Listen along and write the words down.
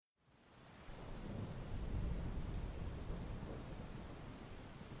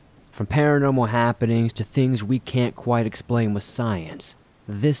From paranormal happenings to things we can't quite explain with science,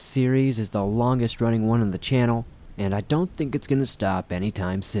 this series is the longest running one on the channel, and I don't think it's gonna stop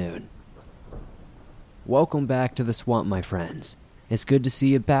anytime soon. Welcome back to the swamp, my friends. It's good to see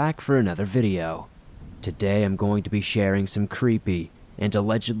you back for another video. Today I'm going to be sharing some creepy and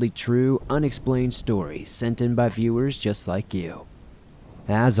allegedly true unexplained stories sent in by viewers just like you.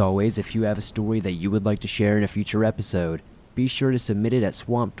 As always, if you have a story that you would like to share in a future episode, be sure to submit it at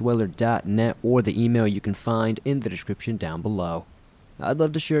swampdweller.net or the email you can find in the description down below. I'd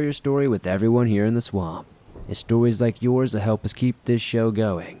love to share your story with everyone here in the swamp. It's stories like yours that help us keep this show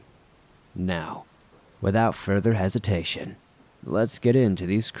going. Now, without further hesitation, let's get into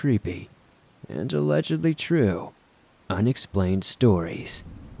these creepy and allegedly true unexplained stories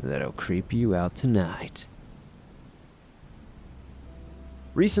that'll creep you out tonight.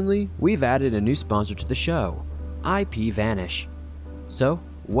 Recently, we've added a new sponsor to the show, IPVanish. So,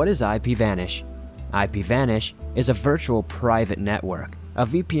 what is IPVanish? IPVanish is a virtual private network, a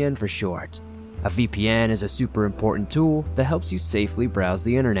VPN for short. A VPN is a super important tool that helps you safely browse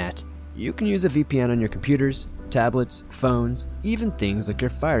the internet. You can use a VPN on your computers, tablets, phones, even things like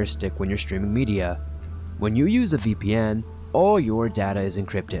your Fire Stick when you're streaming media. When you use a VPN, all your data is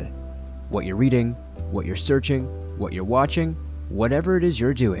encrypted. What you're reading, what you're searching, what you're watching, whatever it is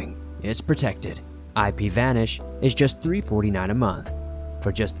you're doing, it's protected. IPVanish is just $3.49 a month.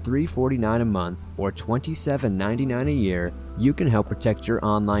 For just $3.49 a month or $27.99 a year, you can help protect your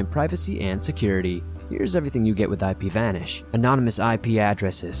online privacy and security. Here's everything you get with IPVanish. Anonymous IP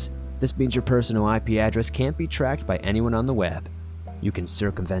addresses. This means your personal IP address can't be tracked by anyone on the web. You can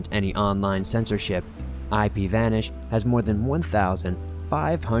circumvent any online censorship. IPVanish has more than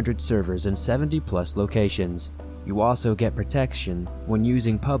 1,500 servers in 70+ locations. You also get protection when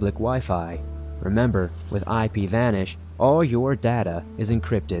using public Wi-Fi. Remember, with IPVanish, all your data is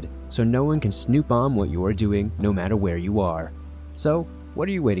encrypted, so no one can snoop on what you're doing no matter where you are. So, what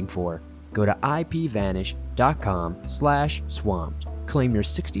are you waiting for? Go to ipvanish.com/swamped. Claim your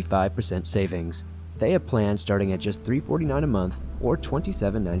 65% savings. They have plans starting at just $3.49 a month or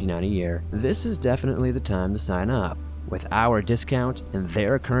 $27.99 a year. This is definitely the time to sign up. With our discount and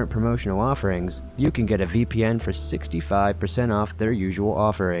their current promotional offerings, you can get a VPN for 65% off their usual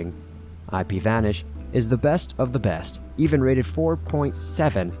offering. IPVanish is the best of the best, even rated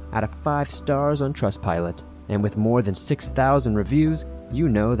 4.7 out of 5 stars on Trustpilot. And with more than 6,000 reviews, you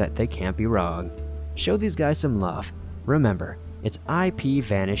know that they can't be wrong. Show these guys some love. Remember, it's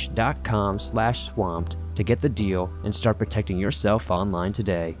ipvanish.com/swamped to get the deal and start protecting yourself online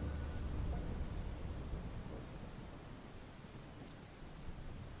today.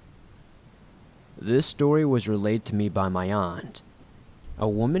 This story was relayed to me by my aunt. A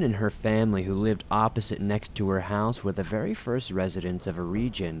woman and her family who lived opposite next to her house were the very first residents of a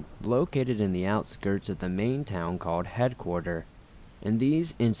region located in the outskirts of the main town called Headquarter, and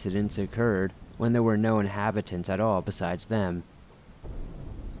these incidents occurred when there were no inhabitants at all besides them.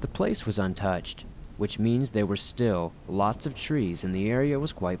 The place was untouched, which means there were still lots of trees and the area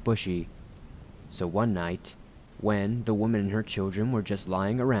was quite bushy. So one night, when the woman and her children were just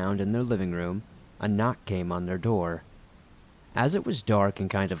lying around in their living room, a knock came on their door. As it was dark and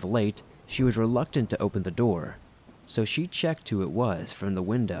kind of late, she was reluctant to open the door, so she checked who it was from the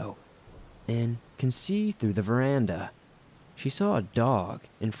window, and can see through the veranda. She saw a dog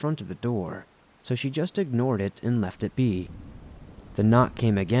in front of the door, so she just ignored it and left it be. The knock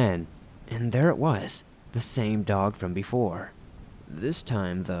came again, and there it was, the same dog from before. This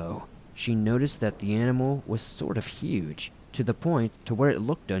time, though, she noticed that the animal was sort of huge, to the point to where it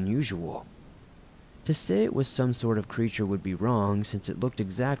looked unusual. To say it was some sort of creature would be wrong since it looked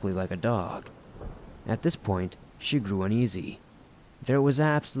exactly like a dog. At this point, she grew uneasy. There was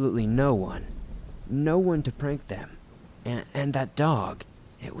absolutely no one to prank them. And that dog,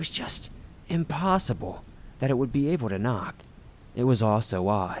 it was just impossible that it would be able to knock. It was all so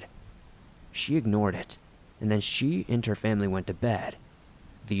odd. She ignored it, and then she and her family went to bed.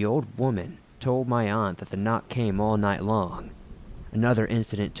 The old woman told my aunt that the knock came all night long. Another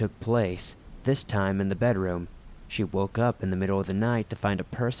incident took place, this time in the bedroom. She woke up in the middle of the night to find a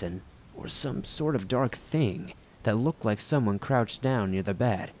person, or some sort of dark thing, that looked like someone crouched down near the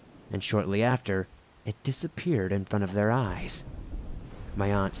bed, and shortly after, it disappeared in front of their eyes.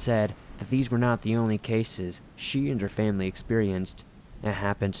 My aunt said that these were not the only cases she and her family experienced. It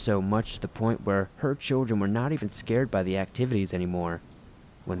happened so much to the point where her children were not even scared by the activities anymore.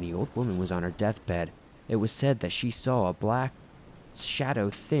 When the old woman was on her deathbed, it was said that she saw a black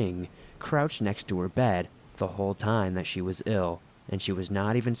shadow thing crouched next to her bed the whole time that she was ill, and she was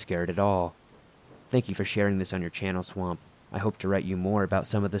not even scared at all. Thank you for sharing this on your channel, Swamp. I hope to write you more about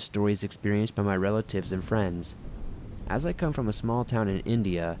some of the stories experienced by my relatives and friends. As I come from a small town in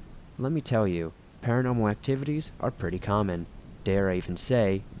India, let me tell you, paranormal activities are pretty common, dare I even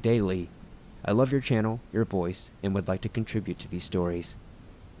say, daily. I love your channel, your voice, and would like to contribute to these stories.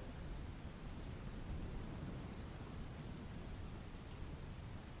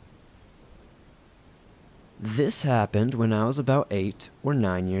 This happened when I was about 8 or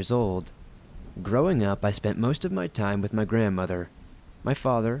 9 years old. Growing up, I spent most of my time with my grandmother. My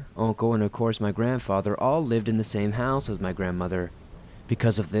father, uncle, and of course my grandfather all lived in the same house as my grandmother.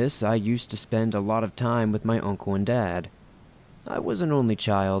 Because of this, I used to spend a lot of time with my uncle and dad. I was an only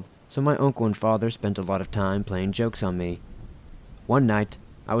child, so my uncle and father spent a lot of time playing jokes on me. One night,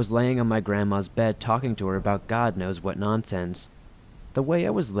 I was laying on my grandma's bed talking to her about God knows what nonsense. The way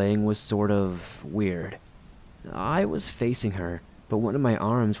I was laying was sort of weird. I was facing her, but one of my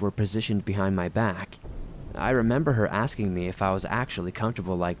arms were positioned behind my back. I remember her asking me if I was actually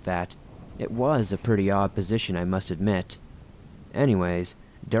comfortable like that. It was a pretty odd position, I must admit. Anyways,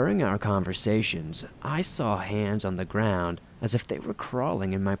 during our conversations, I saw hands on the ground as if they were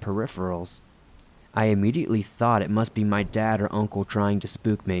crawling in my peripherals. I immediately thought it must be my dad or uncle trying to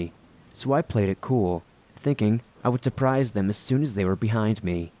spook me, so I played it cool, thinking I would surprise them as soon as they were behind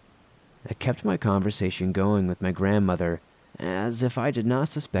me. I kept my conversation going with my grandmother, as if I did not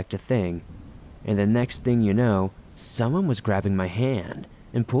suspect a thing, and the next thing you know, someone was grabbing my hand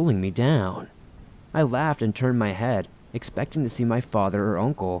and pulling me down. I laughed and turned my head, expecting to see my father or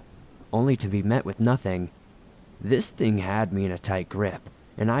uncle, only to be met with nothing. This thing had me in a tight grip,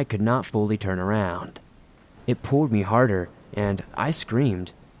 and I could not fully turn around. It pulled me harder, and I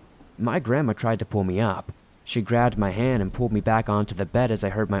screamed. My grandma tried to pull me up. She grabbed my hand and pulled me back onto the bed as I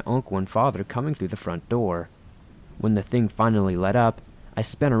heard my uncle and father coming through the front door. When the thing finally let up, I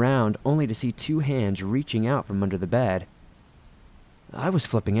spun around only to see 2 hands reaching out from under the bed. I was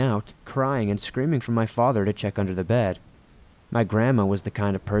flipping out, crying and screaming for my father to check under the bed. My grandma was the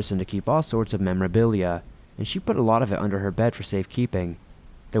kind of person to keep all sorts of memorabilia, and she put a lot of it under her bed for safekeeping.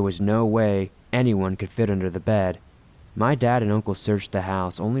 There was no way anyone could fit under the bed. My dad and uncle searched the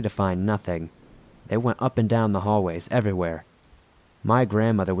house only to find nothing. They went up and down the hallways, everywhere. My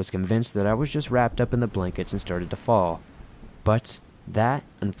grandmother was convinced that I was just wrapped up in the blankets and started to fall. But that,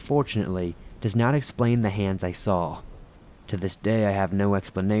 unfortunately, does not explain the hands I saw. To this day, I have no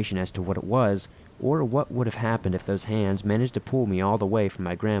explanation as to what it was, or what would have happened if those hands managed to pull me all the way from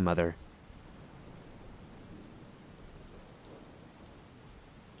my grandmother.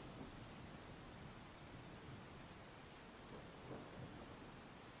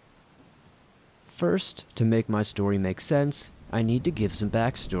 First, to make my story make sense, I need to give some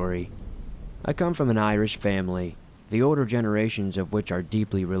backstory. I come from an Irish family, the older generations of which are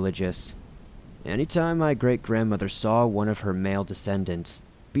deeply religious. Anytime my great-grandmother saw one of her male descendants,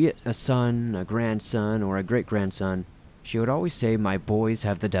 be it a son, a grandson, or a great-grandson, she would always say, "My boys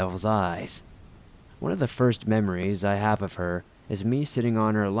have the devil's eyes." One of the first memories I have of her is me sitting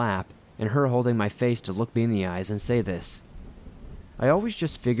on her lap and her holding my face to look me in the eyes and say this. I always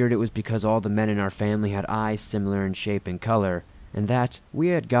just figured it was because all the men in our family had eyes similar in shape and color, and that we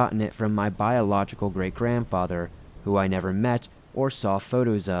had gotten it from my biological great-grandfather, who I never met or saw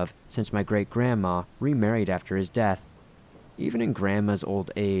photos of since my great-grandma remarried after his death. Even in Grandma's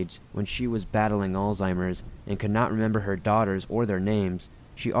old age, when she was battling Alzheimer's and could not remember her daughters or their names,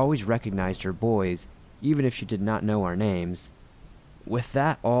 she always recognized her boys, even if she did not know our names. With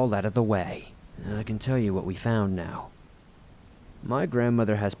that all out of the way, I can tell you what we found now. My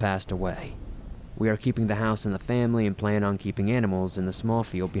grandmother has passed away. We are keeping the house in the family and plan on keeping animals in the small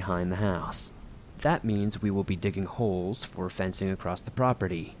field behind the house. That means we will be digging holes for fencing across the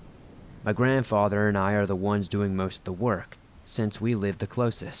property. My grandfather and I are the ones doing most of the work, since we live the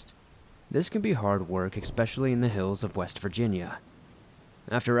closest. This can be hard work, especially in the hills of West Virginia.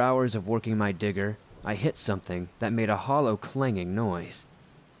 After hours of working my digger, I hit something that made a hollow clanging noise.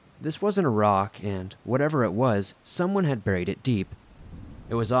 This wasn't a rock, and whatever it was, someone had buried it deep.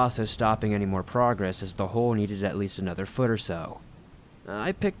 It was also stopping any more progress as the hole needed at least another foot or so.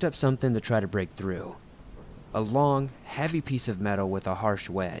 I picked up something to try to break through. A long, heavy piece of metal with a harsh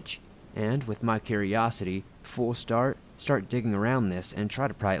wedge, and with my curiosity, full start digging around this and try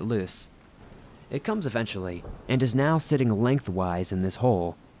to pry it loose. It comes eventually, and is now sitting lengthwise in this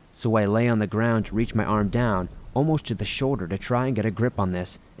hole, so I lay on the ground to reach my arm down, almost to the shoulder, to try and get a grip on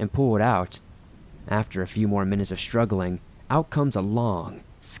this and pull it out. After a few more minutes of struggling, out comes a long,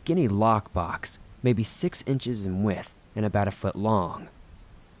 skinny lockbox, maybe 6 inches in width and about a foot long.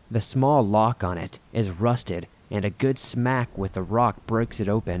 The small lock on it is rusted, and a good smack with the rock breaks it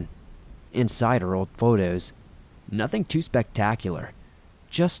open. Inside are old photos. Nothing too spectacular.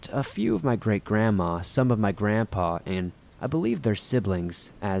 Just a few of my great-grandma, some of my grandpa, and I believe their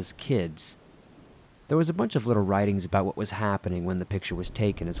siblings as kids. There was a bunch of little writings about what was happening when the picture was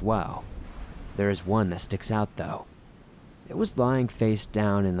taken as well. There is one that sticks out though. It was lying face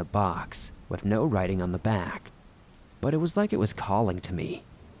down in the box, with no writing on the back. But it was like it was calling to me.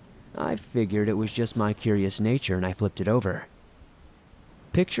 I figured it was just my curious nature and I flipped it over.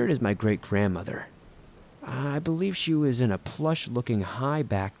 Pictured is my great-grandmother. I believe she was in a plush-looking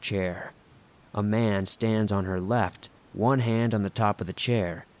high-back chair. A man stands on her left, one hand on the top of the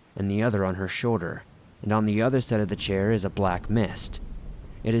chair, and the other on her shoulder, and on the other side of the chair is a black mist.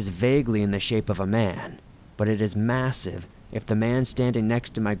 It is vaguely in the shape of a man, but it is massive. If the man standing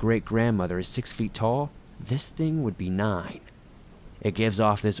next to my great-grandmother is 6 feet tall, this thing would be 9. It gives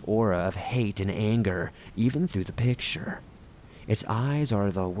off this aura of hate and anger, even through the picture. Its eyes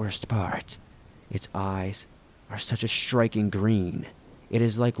are the worst part. Its eyes are such a striking green. It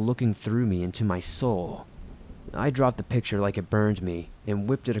is like looking through me into my soul. I dropped the picture like it burned me and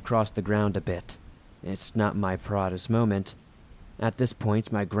whipped it across the ground a bit. It's not my proudest moment. At this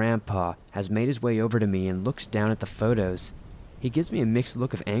point, my grandpa has made his way over to me and looks down at the photos. He gives me a mixed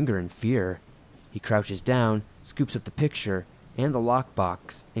look of anger and fear. He crouches down, scoops up the picture and the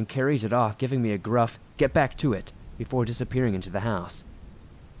lockbox, and carries it off, giving me a gruff, "Get back to it," before disappearing into the house.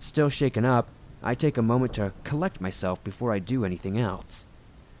 Still shaken up, I take a moment to collect myself before I do anything else.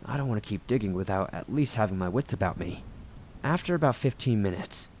 I don't want to keep digging without at least having my wits about me. After about 15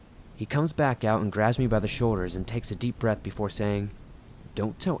 minutes, he comes back out and grabs me by the shoulders and takes a deep breath before saying,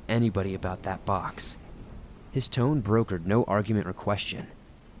 "Don't tell anybody about that box." His tone brokered no argument or question.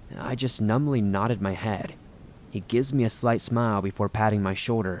 I just numbly nodded my head. He gives me a slight smile before patting my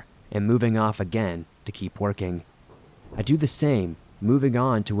shoulder and moving off again to keep working. I do the same, moving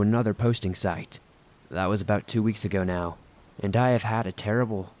on to another posting site. That was about 2 weeks ago now, and I have had a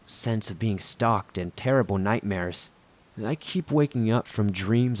terrible sense of being stalked and terrible nightmares. I keep waking up from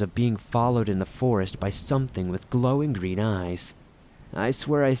dreams of being followed in the forest by something with glowing green eyes. I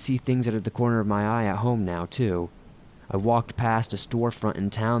swear I see things out of the corner of my eye at home now, too. I walked past a storefront in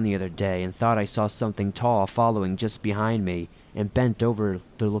town the other day and thought I saw something tall following just behind me and bent over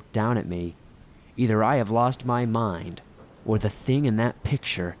to look down at me. Either I have lost my mind, or the thing in that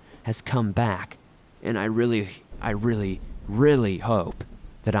picture has come back, and I really hope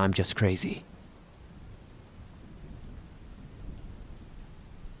that I'm just crazy.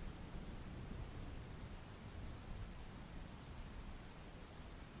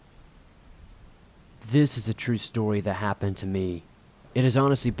 This is a true story that happened to me. It is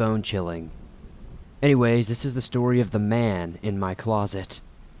honestly bone-chilling. Anyways, this is the story of the man in my closet.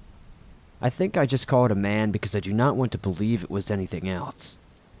 I think I just call it a man because I do not want to believe it was anything else.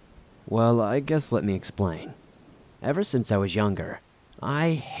 Well, I guess let me explain. Ever since I was younger, I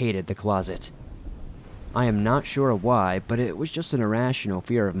hated the closet. I am not sure why, but it was just an irrational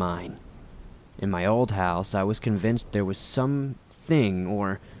fear of mine. In my old house, I was convinced there was something,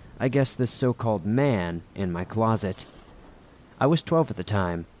 or I guess this so-called man, in my closet. I was 12 at the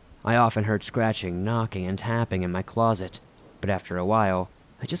time. I often heard scratching, knocking, and tapping in my closet, but after a while,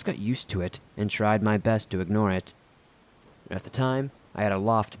 I just got used to it and tried my best to ignore it. At the time, I had a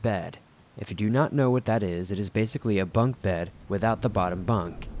loft bed. If you do not know what that is, it is basically a bunk bed without the bottom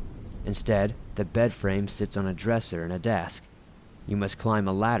bunk. Instead, the bed frame sits on a dresser and a desk. You must climb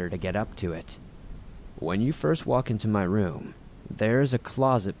a ladder to get up to it. When you first walk into my room, there is a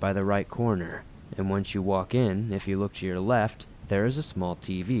closet by the right corner, and once you walk in, if you look to your left, there is a small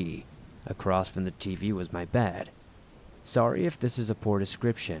TV. Across from the TV was my bed. Sorry if this is a poor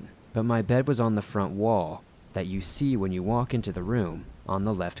description, but my bed was on the front wall that you see when you walk into the room, on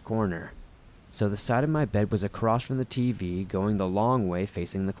the left corner. So the side of my bed was across from the TV, going the long way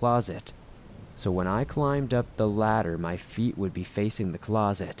facing the closet. So when I climbed up the ladder, my feet would be facing the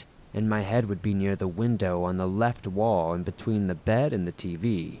closet, and my head would be near the window on the left wall in between the bed and the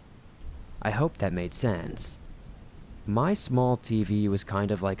TV. I hope that made sense. My small TV was kind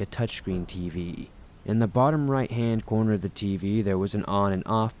of like a touchscreen TV. In the bottom right-hand corner of the TV, there was an on and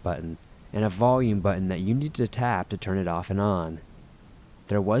off button, and a volume button that you needed to tap to turn it off and on.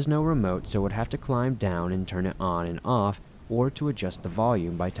 There was no remote, so I would have to climb down and turn it on and off, or to adjust the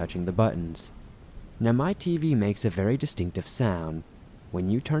volume by touching the buttons. Now my TV makes a very distinctive sound. When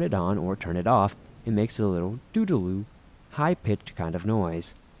you turn it on or turn it off, it makes a little doodaloo, high-pitched kind of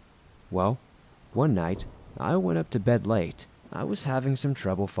noise. Well, one night, I went up to bed late. I was having some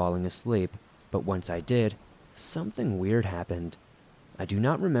trouble falling asleep, but once I did, something weird happened. I do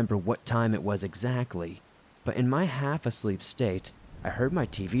not remember what time it was exactly, but in my half-asleep state, I heard my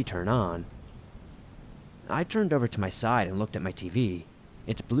TV turn on. I turned over to my side and looked at my TV.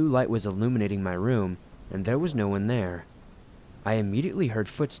 Its blue light was illuminating my room, and there was no one there. I immediately heard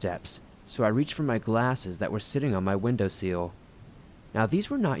footsteps, so I reached for my glasses that were sitting on my windowsill. Now these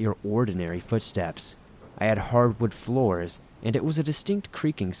were not your ordinary footsteps. I had hardwood floors, and it was a distinct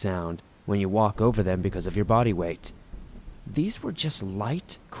creaking sound when you walk over them because of your body weight. These were just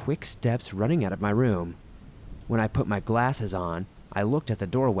light, quick steps running out of my room. When I put my glasses on, I looked at the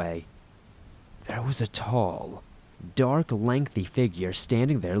doorway. There was a tall, dark, lengthy figure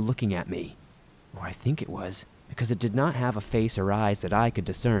standing there looking at me. Or I think it was, because it did not have a face or eyes that I could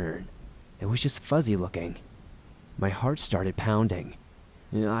discern. It was just fuzzy looking. My heart started pounding.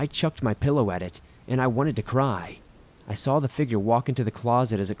 I chucked my pillow at it, and I wanted to cry. I saw the figure walk into the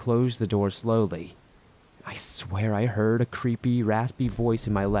closet as it closed the door slowly. I swear I heard a creepy, raspy voice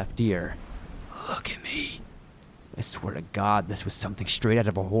in my left ear. "Look at me." I swear to God this was something straight out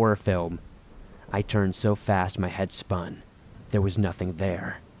of a horror film. I turned so fast my head spun. There was nothing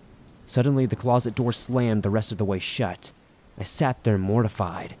there. Suddenly the closet door slammed the rest of the way shut. I sat there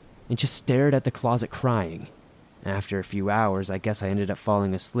mortified and just stared at the closet crying. After a few hours, I guess I ended up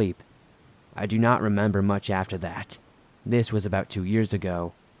falling asleep. I do not remember much after that. This was about 2 years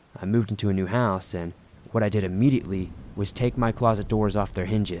ago. I moved into a new house, and what I did immediately was take my closet doors off their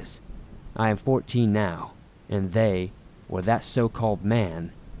hinges. I am 14 now, and they, or that so-called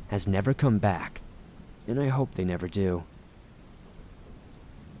man, has never come back, and I hope they never do.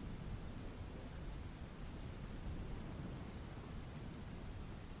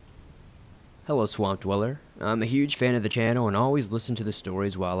 Hello, Swamp Dweller. I'm a huge fan of the channel and always listen to the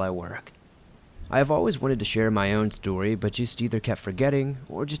stories while I work. I have always wanted to share my own story, but just either kept forgetting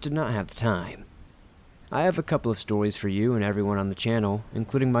or just did not have the time. I have a couple of stories for you and everyone on the channel,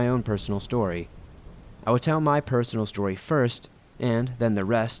 including my own personal story. I will tell my personal story first, and then the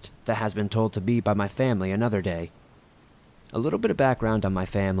rest that has been told to me by my family another day. A little bit of background on my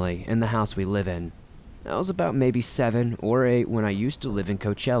family and the house we live in. I was about maybe 7 or 8 when I used to live in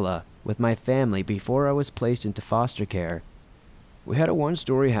Coachella with my family before I was placed into foster care. We had a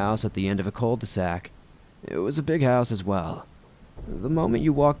 1-story house at the end of a cul-de-sac. It was a big house as well. The moment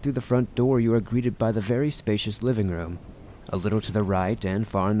you walk through the front door, you are greeted by the very spacious living room. A little to the right and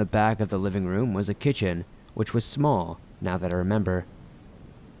far in the back of the living room was a kitchen, which was small, now that I remember.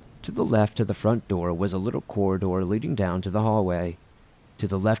 To the left of the front door was a little corridor leading down to the hallway. To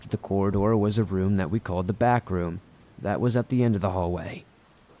the left of the corridor was a room that we called the back room. That was at the end of the hallway.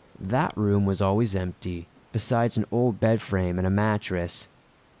 That room was always empty, besides an old bed frame and a mattress,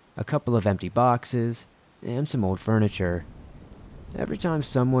 a couple of empty boxes, and some old furniture. Every time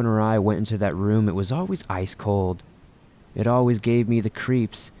someone or I went into that room, it was always ice cold. It always gave me the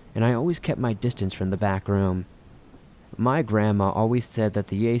creeps, and I always kept my distance from the back room. My grandma always said that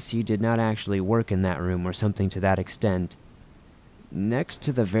the AC did not actually work in that room or something to that extent. Next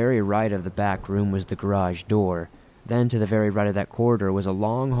to the very right of the back room was the garage door. Then to the very right of that corridor was a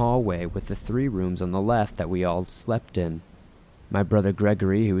long hallway with the 3 rooms on the left that we all slept in. My brother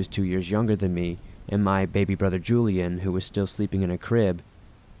Gregory, who was 2 years younger than me, and my baby brother Julian, who was still sleeping in a crib.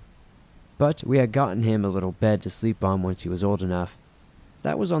 But we had gotten him a little bed to sleep on once he was old enough.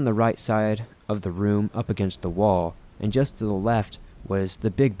 That was on the right side of the room up against the wall, and just to the left was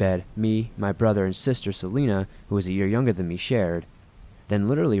the big bed me, my brother, and sister Selena, who was a year younger than me, shared. Then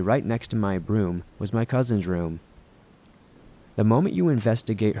literally right next to my room was my cousin's room. The moment you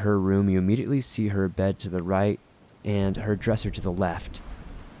investigate her room, you immediately see her bed to the right and her dresser to the left.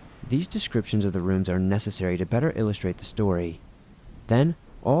 These descriptions of the rooms are necessary to better illustrate the story. Then,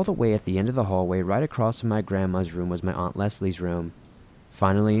 all the way at the end of the hallway, right across from my grandma's room, was my Aunt Leslie's room.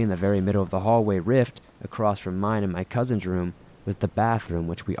 Finally, in the very middle of the hallway rift, across from mine and my cousin's room, was the bathroom,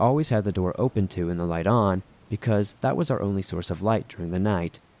 which we always had the door open to and the light on, because that was our only source of light during the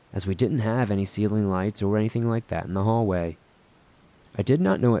night, as we didn't have any ceiling lights or anything like that in the hallway. I did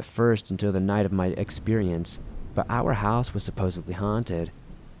not know at first until the night of my experience, but our house was supposedly haunted.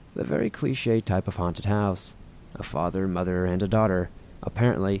 The very cliché type of haunted house. A father, mother, and a daughter.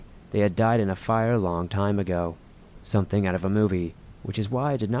 Apparently, they had died in a fire a long time ago. Something out of a movie, which is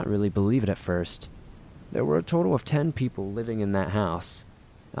why I did not really believe it at first. There were a total of 10 people living in that house.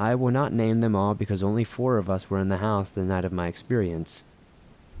 I will not name them all because only 4 of us were in the house the night of my experience.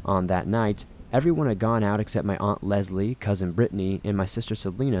 On that night, everyone had gone out except my Aunt Leslie, cousin Brittany, and my sister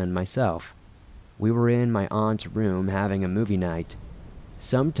Selena and myself. We were in my aunt's room having a movie night.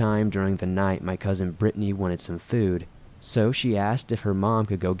 Sometime during the night, my cousin Brittany wanted some food, so she asked if her mom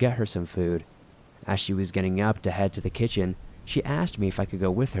could go get her some food. As she was getting up to head to the kitchen, she asked me if I could go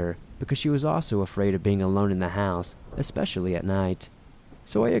with her, because she was also afraid of being alone in the house, especially at night.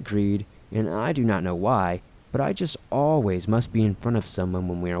 So I agreed, and I do not know why, but I just always must be in front of someone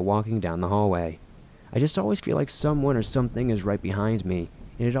when we are walking down the hallway. I just always feel like someone or something is right behind me,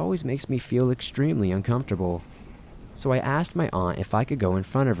 and it always makes me feel extremely uncomfortable. So I asked my aunt if I could go in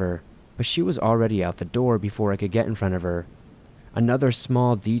front of her, but she was already out the door before I could get in front of her. Another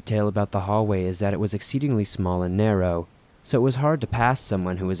small detail about the hallway is that it was exceedingly small and narrow, so it was hard to pass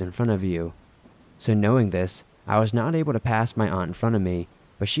someone who was in front of you. So knowing this, I was not able to pass my aunt in front of me,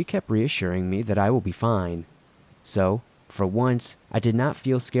 but she kept reassuring me that I will be fine. So, for once, I did not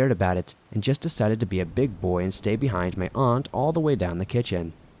feel scared about it and just decided to be a big boy and stay behind my aunt all the way down the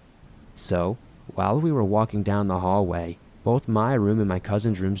kitchen. So, while we were walking down the hallway, both my room and my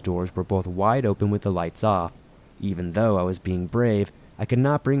cousin's room's doors were both wide open with the lights off. Even though I was being brave, I could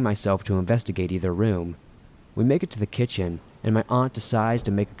not bring myself to investigate either room. We make it to the kitchen, and my aunt decides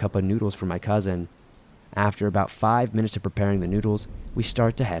to make a cup of noodles for my cousin. After about 5 minutes of preparing the noodles, we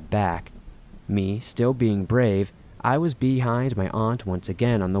start to head back. Me, still being brave, I was behind my aunt once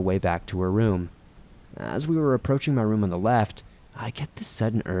again on the way back to her room. As we were approaching my room on the left, I get this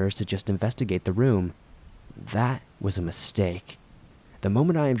sudden urge to just investigate the room. That was a mistake. The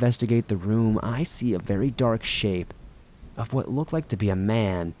moment I investigate the room, I see a very dark shape of what looked like to be a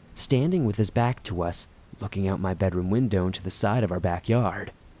man standing with his back to us, looking out my bedroom window into the side of our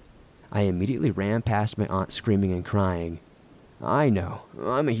backyard. I immediately ran past my aunt screaming and crying. I know,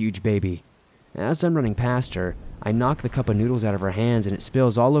 I'm a huge baby. As I'm running past her, I knock the cup of noodles out of her hands and it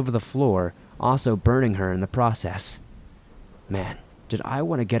spills all over the floor, also burning her in the process. Man, did I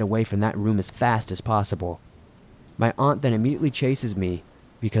want to get away from that room as fast as possible. My aunt then immediately chases me,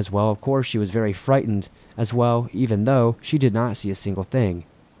 because, well, of course she was very frightened as well, even though she did not see a single thing.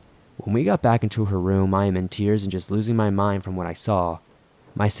 When we got back into her room, I am in tears and just losing my mind from what I saw.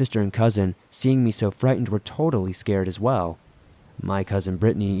 My sister and cousin, seeing me so frightened, were totally scared as well. My cousin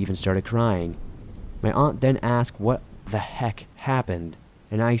Brittany even started crying. My aunt then asked what the heck happened,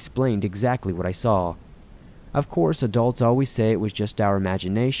 and I explained exactly what I saw. Of course, adults always say it was just our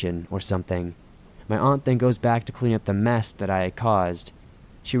imagination or something. My aunt then goes back to clean up the mess that I had caused.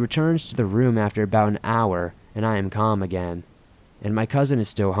 She returns to the room after about an hour, and I am calm again. And my cousin is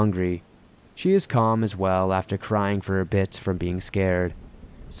still hungry. She is calm as well after crying for a bit from being scared.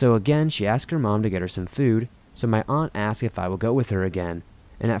 So again, she asked her mom to get her some food, so my aunt asked if I will go with her again.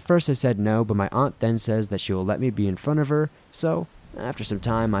 And at first I said no, but my aunt then says that she will let me be in front of her, so after some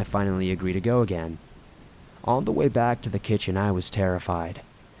time I finally agree to go again. On the way back to the kitchen, I was terrified.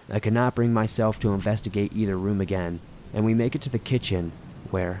 I could not bring myself to investigate either room again, and we make it to the kitchen,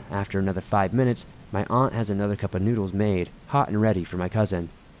 where, after another 5 minutes, my aunt has another cup of noodles made, hot and ready for my cousin.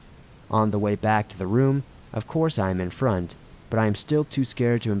 On the way back to the room, of course I am in front, but I am still too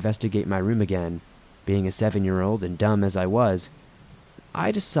scared to investigate my room again. Being a 7-year-old and dumb as I was,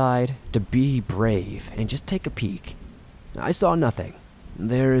 I decide to be brave and just take a peek. I saw nothing.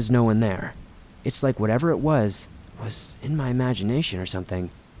 There is no one there. It's like whatever it was in my imagination or something.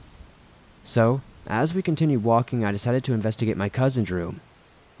 So, as we continued walking, I decided to investigate my cousin's room.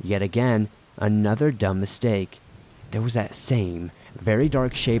 Yet again, another dumb mistake. There was that same, very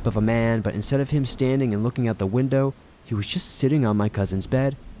dark shape of a man, but instead of him standing and looking out the window, he was just sitting on my cousin's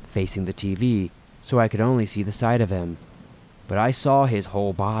bed, facing the TV, so I could only see the side of him. But I saw his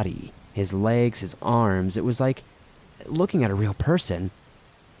whole body, his legs, his arms. It was like looking at a real person.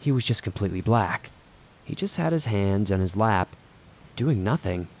 He was just completely black. He just had his hands on his lap, doing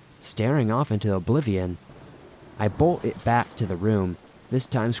nothing, staring off into oblivion. I bolt it back to the room, this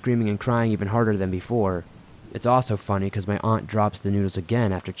time screaming and crying even harder than before. It's also funny because my aunt drops the noodles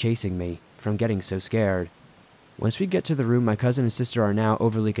again after chasing me, from getting so scared. Once we get to the room, my cousin and sister are now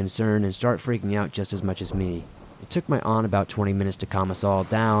overly concerned and start freaking out just as much as me. It took my aunt about 20 minutes to calm us all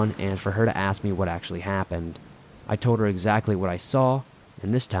down and for her to ask me what actually happened. I told her exactly what I saw,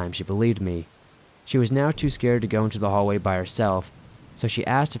 and this time she believed me. She was now too scared to go into the hallway by herself, so she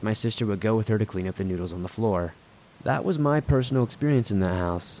asked if my sister would go with her to clean up the noodles on the floor. That was my personal experience in that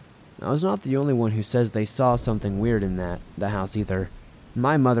house. I was not the only one who says they saw something weird in the house either.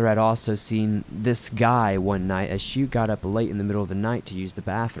 My mother had also seen this guy one night as she got up late in the middle of the night to use the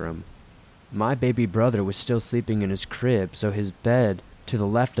bathroom. My baby brother was still sleeping in his crib, so his bed to the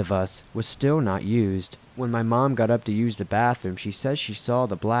left of us was still not used. When my mom got up to use the bathroom, she says she saw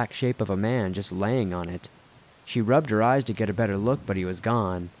the black shape of a man just laying on it. She rubbed her eyes to get a better look, but he was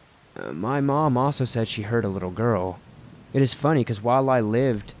gone. My mom also said she heard a little girl. It is funny because while I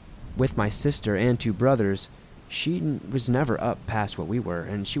lived with my sister and 2 brothers, she was never up past what we were,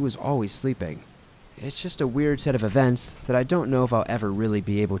 and she was always sleeping. It's just a weird set of events that I don't know if I'll ever really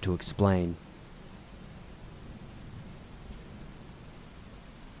be able to explain.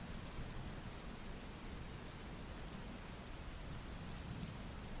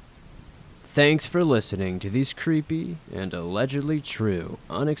 Thanks for listening to these creepy and allegedly true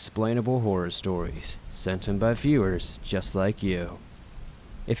unexplainable horror stories sent in by viewers just like you.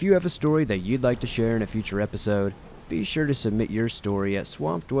 If you have a story that you'd like to share in a future episode, be sure to submit your story at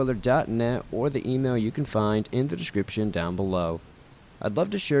swampdweller.net or the email you can find in the description down below. I'd love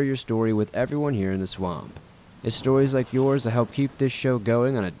to share your story with everyone here in the swamp. It's stories like yours that help keep this show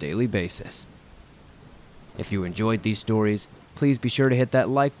going on a daily basis. If you enjoyed these stories, please be sure to hit that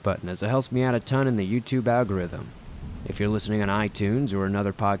like button as it helps me out a ton in the YouTube algorithm. If you're listening on iTunes or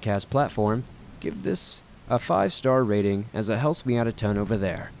another podcast platform, give this a 5-star rating as it helps me out a ton over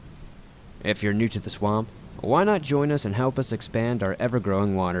there. If you're new to the swamp, why not join us and help us expand our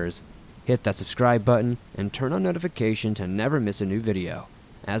ever-growing waters? Hit that subscribe button and turn on notification to never miss a new video,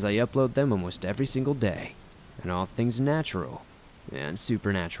 as I upload them almost every single day, and all things natural and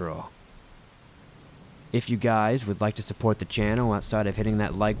supernatural. If you guys would like to support the channel outside of hitting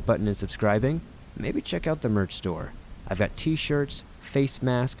that like button and subscribing, maybe check out the merch store. I've got t-shirts, face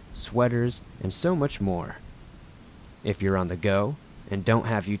masks, sweaters, and so much more. If you're on the go and don't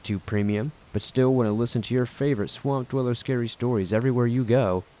have YouTube Premium, but still want to listen to your favorite Swamp Dweller scary stories everywhere you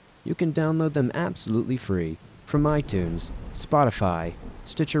go, you can download them absolutely free from iTunes, Spotify,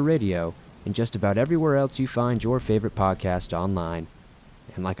 Stitcher Radio, and just about everywhere else you find your favorite podcast online.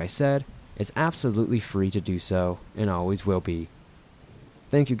 And like I said, it's absolutely free to do so, and always will be.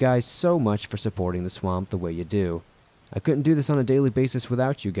 Thank you guys so much for supporting the swamp the way you do. I couldn't do this on a daily basis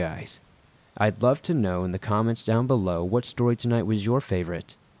without you guys. I'd love to know in the comments down below what story tonight was your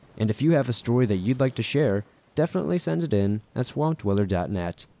favorite. And if you have a story that you'd like to share, definitely send it in at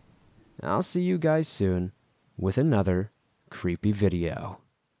swampdweller.net. I'll see you guys soon with another creepy video.